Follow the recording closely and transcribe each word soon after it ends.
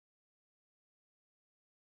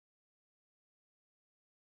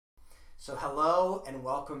So hello and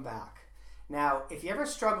welcome back. Now, if you ever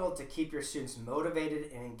struggled to keep your students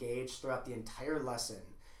motivated and engaged throughout the entire lesson,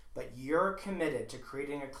 but you're committed to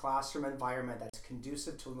creating a classroom environment that's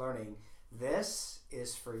conducive to learning, this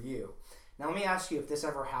is for you. Now let me ask you if this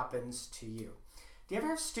ever happens to you. Do you ever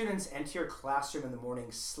have students enter your classroom in the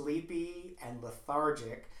morning sleepy and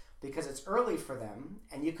lethargic because it's early for them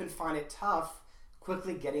and you can find it tough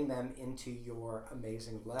quickly getting them into your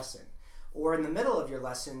amazing lesson? Or in the middle of your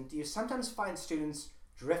lesson, do you sometimes find students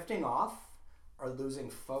drifting off or losing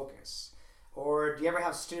focus? Or do you ever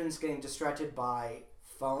have students getting distracted by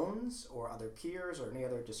phones or other peers or any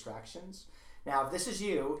other distractions? Now, if this is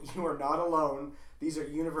you, you are not alone. These are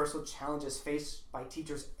universal challenges faced by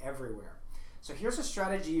teachers everywhere. So here's a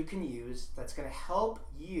strategy you can use that's going to help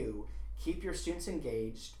you keep your students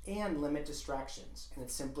engaged and limit distractions. And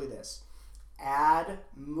it's simply this: add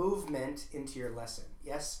movement into your lesson.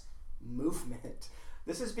 Yes, movement.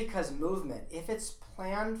 This is because movement, if it's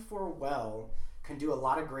planned for well, can do a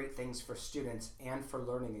lot of great things for students and for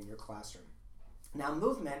learning in your classroom. Now,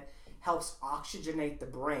 movement helps oxygenate the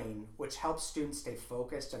brain, which helps students stay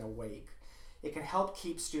focused and awake. It can help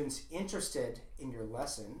keep students interested in your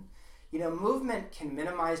lesson. Movement can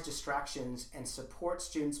minimize distractions and support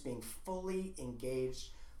students being fully engaged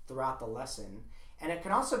throughout the lesson. And it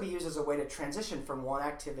can also be used as a way to transition from one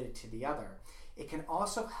activity to the other. It can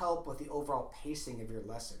also help with the overall pacing of your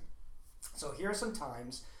lesson. So here are some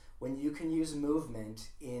times when you can use movement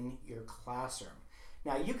in your classroom.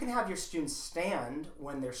 Now, you can have your students stand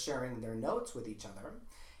when they're sharing their notes with each other.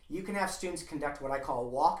 You can have students conduct what I call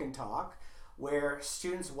walk and talk, where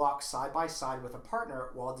students walk side by side with a partner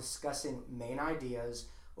while discussing main ideas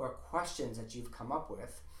or questions that you've come up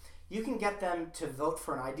with. You can get them to vote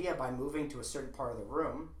for an idea by moving to a certain part of the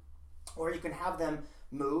room, or you can have them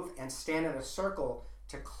move and stand in a circle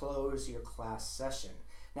to close your class session.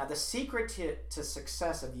 Now, the secret to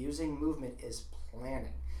success of using movement is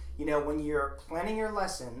planning. When you're planning your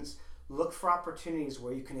lessons, look for opportunities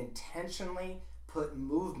where you can intentionally put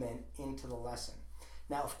movement into the lesson.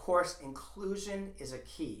 Now, of course, inclusion is a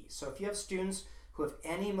key. So if you have students who have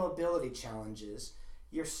any mobility challenges,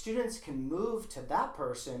 your students can move to that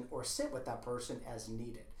person or sit with that person as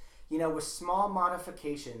needed. With small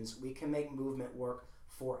modifications, we can make movement work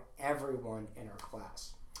for everyone in our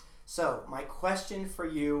class. So my question for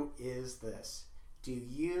you is this: Do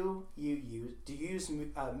you use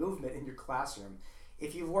movement in your classroom?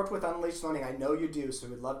 If you've worked with Unleashed Learning, I know you do, so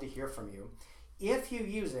we'd love to hear from you. If you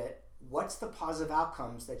use it, what's the positive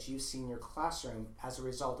outcomes that you've seen in your classroom as a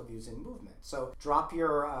result of using movement? So drop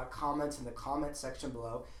your comments in the comment section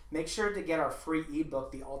below. Make sure to get our free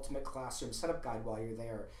ebook, The Ultimate Classroom Setup Guide, while you're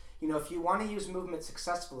there. If you want to use movement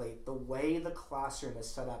successfully, the way the classroom is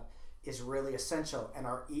set up is really essential, and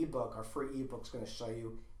our ebook, our free ebook, is going to show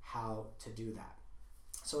you how to do that.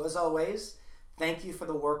 So as always, thank you for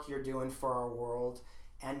the work you're doing for our world,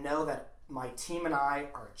 and know that my team and I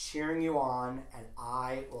are cheering you on, and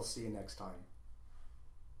I will see you next time.